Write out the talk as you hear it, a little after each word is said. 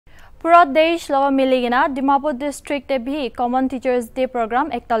पूरा देश लगा मिलेगिना Dimapur District ते भी Common Teachers Day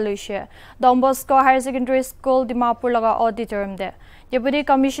program एकता लुइशे Bosco Higher Secondary School Dimapur लगा Auditorium दे Deputy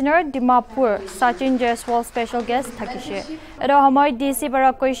Commissioner Dimapur Sachin Jaiswal special guest थकिशे arrow हमारे DC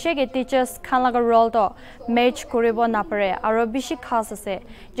बरा कोइशे के teachers खान लगा role तो match करिबो ना परे आरो बिशी खास से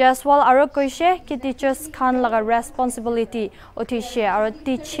Jaiswal आरो कोइशे के teachers खान लगा responsibility उठिशे आरो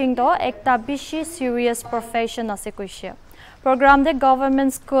teaching तो एकता बिशी serious profession असे कोइशे Program de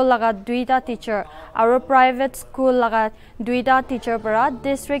government school laga duita teacher, our private school laga duita teacher para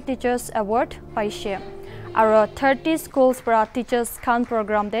district teachers award paishe. Our 30 schools para teachers khan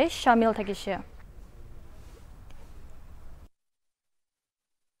program de shamil thakishe.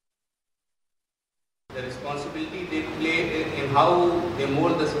 The responsibility they play in how they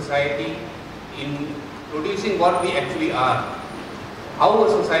mold the society in producing what we actually are. How a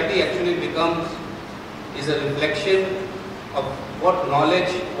society actually becomes is a reflection of what knowledge,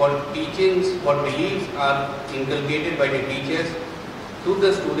 what teachings, what beliefs are inculcated by the teachers to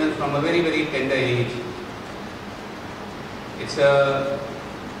the students from a very, very tender age. It's a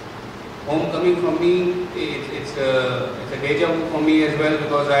homecoming for me, it's a deja vu for me as well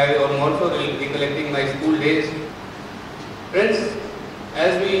because I am also recollecting my school days. Friends,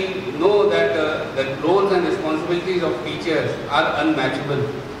 as we know that the roles and responsibilities of teachers are unmatchable.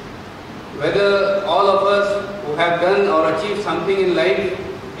 Whether all of us who have done or achieved something in life,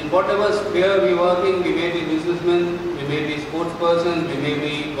 in whatever sphere we work in, we may be businessmen, we may be sports persons, we may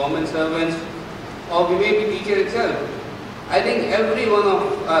be government servants, or we may be teacher itself. I think every one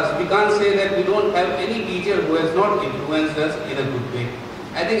of us, we can't say that we don't have any teacher who has not influenced us in a good way.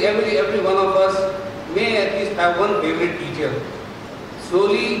 I think every one of us may at least have one favorite teacher.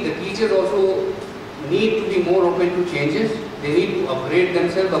 Slowly, the teachers also need to be more open to changes. They need to upgrade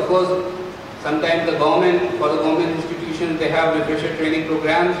themselves. Of course, sometimes for the government institutions, they have refresher training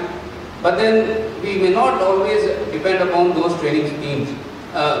programs. But then we may not always depend upon those training schemes.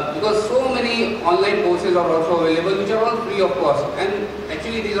 Because so many online courses are also available which are all free of cost. And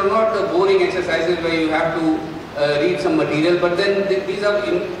actually these are not boring exercises where you have to read some material. But then these are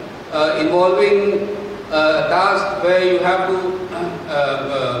involving tasks where you have to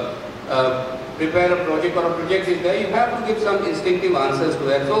prepare a project or a project is there, you have to give some instinctive answers to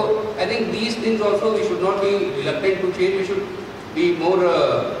that. So I think these things also we should not be reluctant to change, we should be more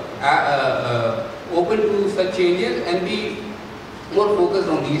open to such changes and be more focused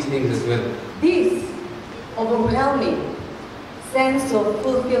on these things as well. This overwhelming sense of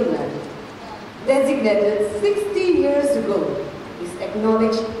fulfillment designated 60 years ago is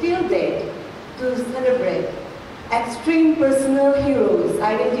acknowledged till date to celebrate extreme personal heroes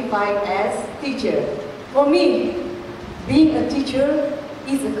identified as teacher. For me, being a teacher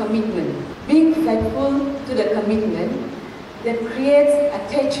is a commitment. Being faithful to the commitment that creates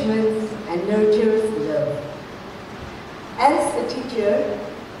attachments and nurtures love. As a teacher,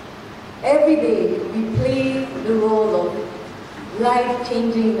 every day we play the role of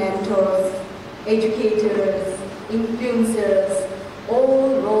life-changing mentors, educators, influencers,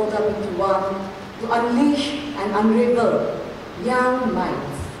 all rolled up into one to unleash and unravel young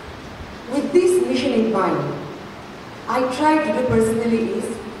minds. With this mission in mind, I try to do personally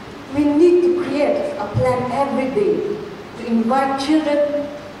is we need to create a plan every day to invite children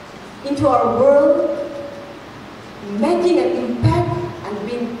into our world, making an impact and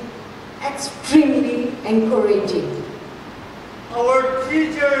being extremely encouraging. Our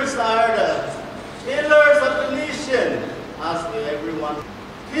teachers are the pillars of the nation, as with everyone.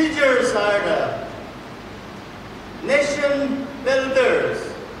 Teachers are the nation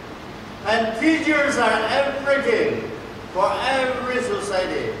builders, and teachers are everything for every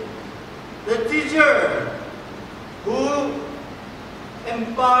society. The teacher who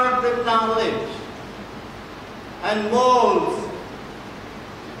imparts the knowledge and molds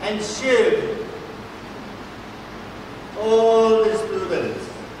and shapes all the students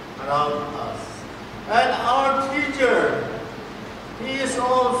around us. And our teacher, he is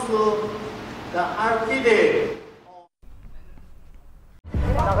also the architect.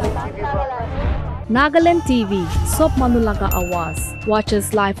 Nagaland TV, Sop Manulaga Awas. Watch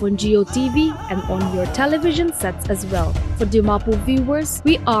us live on Geo TV and on your television sets as well. For Dimapur viewers,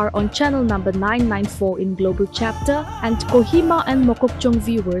 we are on channel number 994 in Global Chapter, and Kohima and Mokokchung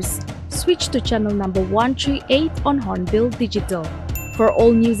viewers, switch to channel number 138 on Hornbill Digital. For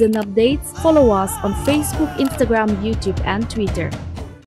all news and updates, follow us on Facebook, Instagram, YouTube, and Twitter.